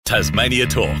Tasmania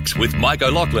Talks with Mike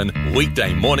O'Loughlin,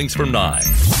 weekday mornings from 9.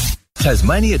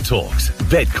 Tasmania Talks,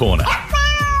 Vet Corner.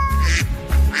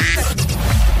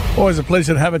 Always a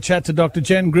pleasure to have a chat to Dr.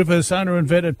 Jen Griffiths, owner and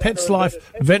vet at Pets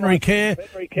Life Veterinary Care.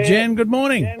 Jen, good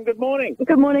morning. Good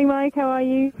morning, Mike. How are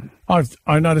you?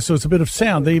 I noticed there was a bit of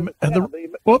sound. We've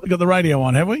got the radio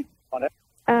on, have we?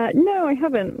 No, I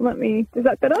haven't. Is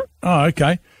that better? Oh,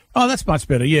 okay. Oh, that's much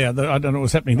better. Yeah, I don't know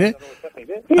what's happening there.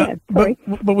 Yeah, sorry.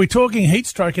 But we're talking heat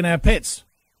stroke in our pets.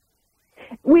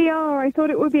 We are. I thought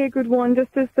it would be a good one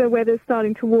just as the weather's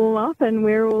starting to warm up and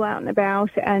we're all out and about,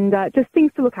 and just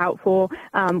things to look out for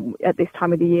at this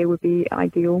time of the year would be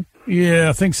ideal. Yeah,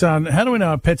 I think so. How do we know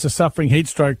our pets are suffering heat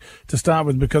stroke to start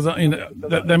with? Because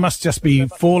they must just be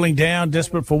falling down,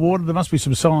 desperate for water. There must be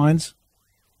some signs.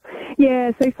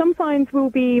 Yeah, so some signs will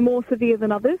be more severe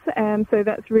than others, so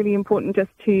that's really important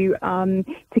just to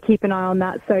keep an eye on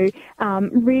that. So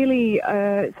really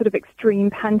sort of extreme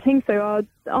panting. So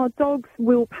our dogs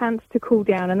will pant to cool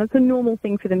down, and that's a normal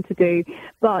thing for them to do.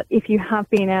 But if you have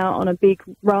been out on a big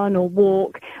run or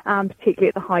walk, particularly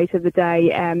at the height of the day,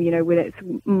 when it's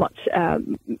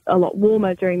a lot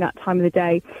warmer during that time of the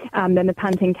day, then the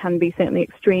panting can be certainly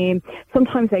extreme.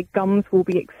 Sometimes their gums will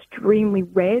be extremely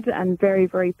red and very,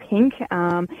 very pink,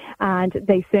 and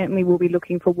they certainly will be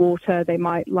looking for water. They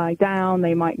might lie down.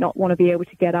 They might not want to be able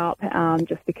to get up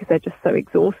just because they're just so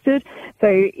exhausted. So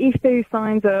if those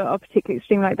signs are particularly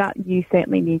extreme like that, you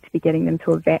certainly need to be getting them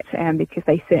to a vet because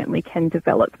they certainly can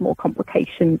develop more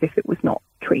complications if it was not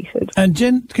treated. And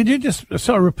Jen, could you just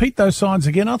repeat those signs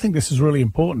again? I think this is really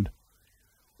important.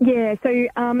 Yeah, so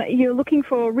you're looking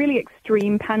for really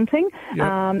extreme panting,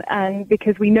 yep. And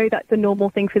because we know that's a normal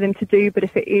thing for them to do, but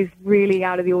if it is really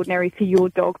out of the ordinary for your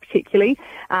dog particularly,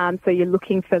 so you're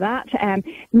looking for that.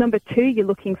 Number two, you're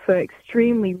looking for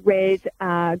extremely red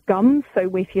gums. So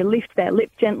if you lift their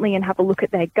lip gently and have a look at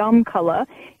their gum colour,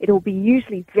 it'll be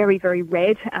usually very, very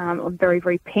red or very,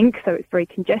 very pink, so it's very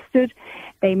congested.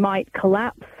 They might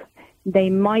collapse.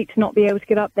 They might not be able to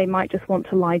get up. They might just want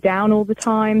to lie down all the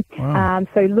time. Wow.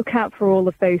 So look out for all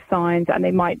of those signs, and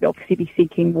they might obviously be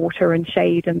seeking water and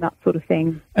shade and that sort of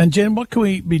thing. And Jen, what can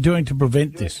we be doing to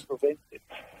prevent this?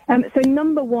 So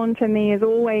number one for me is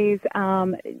always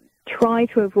try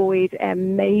to avoid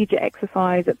major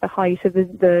exercise at the height of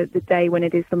the day when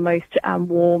it is the most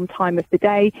warm time of the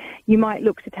day. You might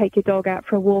look to take your dog out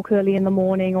for a walk early in the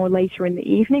morning or later in the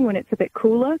evening when it's a bit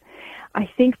cooler. I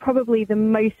think probably the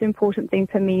most important thing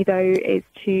for me, though, is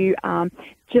to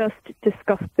just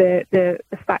discuss the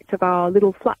fact of our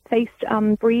little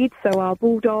flat-faced breeds, so our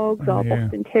bulldogs, our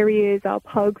Boston Terriers, our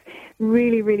pugs.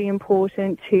 Really, really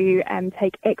important to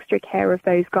take extra care of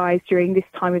those guys during this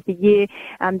time of the year.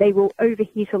 They will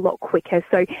overheat a lot quicker,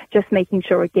 so just making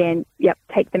sure, again,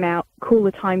 take them out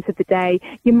cooler times of the day.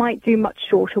 You might do much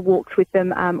shorter walks with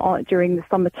them during the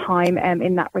summertime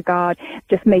in that regard,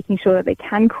 just making sure that they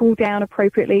can cool down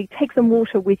appropriately. Take some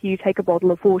water with you, take a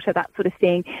bottle of water, that sort of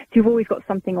thing. So you've always got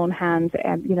something on hand,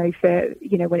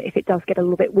 if it does get a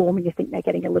little bit warm and you think they're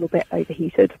getting a little bit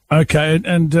overheated. Okay,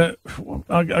 and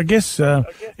I guess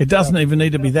it doesn't even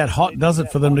need to be that hot, does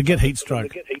it, for them to get heat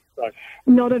stroke?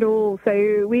 Not at all.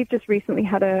 So we've just recently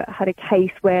had a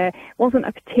case where it wasn't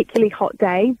a particularly hot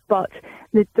day, but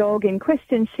the dog in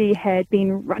question, she had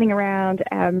been running around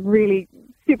really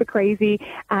super crazy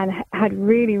and had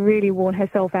really, really worn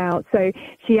herself out. So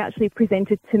she actually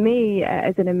presented to me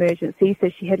as an emergency. So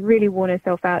she had really worn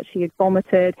herself out. She had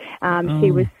vomited.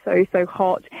 She was so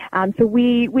hot. So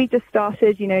we just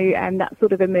started, that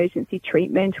sort of emergency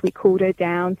treatment. We cooled her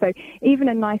down. So even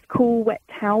a nice cool wet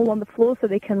towel on the floor so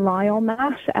they can lie on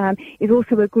that is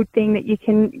also a good thing that you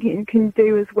can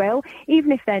do as well.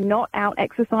 Even if they're not out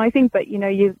exercising, but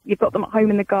you've got them at home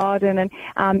in the garden,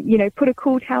 and put a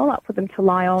cool towel up for them to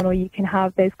lie on, or you can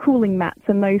have there's cooling mats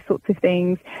and those sorts of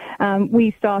things.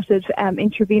 We started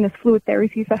intravenous fluid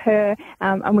therapy for her,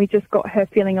 and we just got her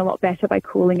feeling a lot better by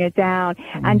cooling her down.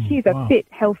 And she's a fit,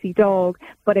 healthy dog,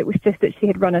 but it was just that she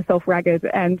had run herself ragged,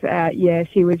 and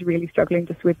she was really struggling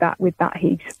just with that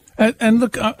heat. And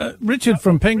look, Richard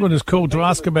from Penguin has called to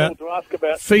ask about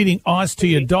feeding ice to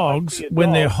your dogs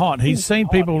when they're hot. He's seen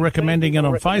people recommending it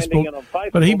on Facebook,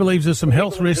 but he believes there's some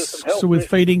health risks with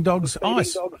feeding dogs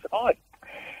ice.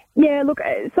 Yeah, look,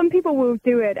 some people will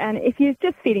do it, and if you're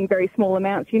just feeding very small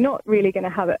amounts, you're not really going to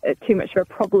have too much of a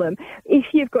problem. If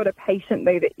you've got a patient,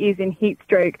 though, that is in heat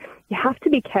stroke, you have to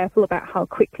be careful about how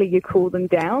quickly you cool them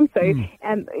down. So,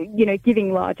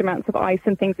 giving large amounts of ice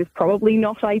and things is probably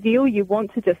not ideal. You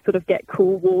want to just sort of get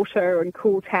cool water and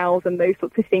cool towels and those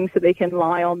sorts of things so they can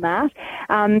lie on that.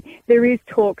 There is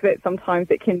talk that sometimes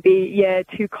it can be,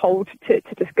 too cold to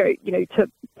just go, to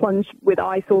plunge with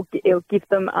ice, or it'll give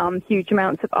them huge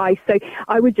amounts of ice. So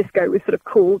I would just go with sort of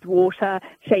cooled water,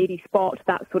 shady spot,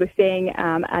 that sort of thing,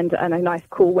 and a nice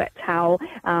cool wet towel,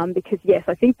 because yes,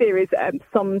 I think there is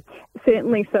some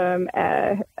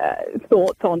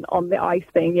thoughts on the ice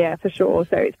thing, for sure.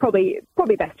 So it's probably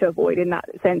best to avoid in that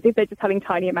sense. If they're just having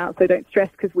tiny amounts, so don't stress,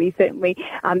 because we certainly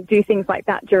do things like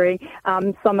that during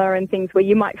summer and things where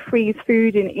you might freeze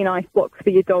food in ice blocks for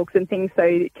your dogs and things, so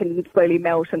it can slowly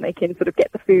melt and they can sort of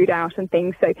get the food out and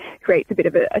things, so it creates a bit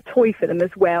of a toy for them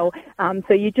as well.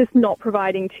 So you're just not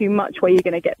providing too much where you're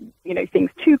going to get things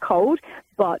too cold,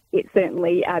 but it's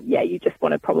certainly you just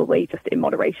want to probably just in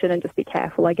moderation and just be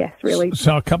careful, I guess, really.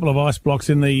 So a couple of ice blocks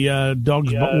in the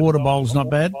dog's water bowl's not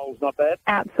bad?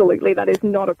 Absolutely, that is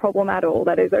not a problem at all.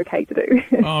 That is okay to do.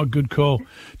 Oh, good call.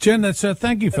 Jen,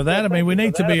 thank you for that. I mean, we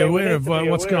need to be aware of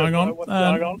what's going on.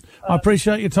 I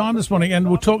appreciate your time this morning, and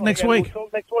we'll talk next week.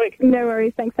 No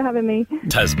worries. Thanks for having me.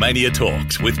 Tasmania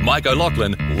Talks with Mike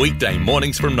O'Loughlin, weekday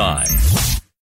mornings from 9.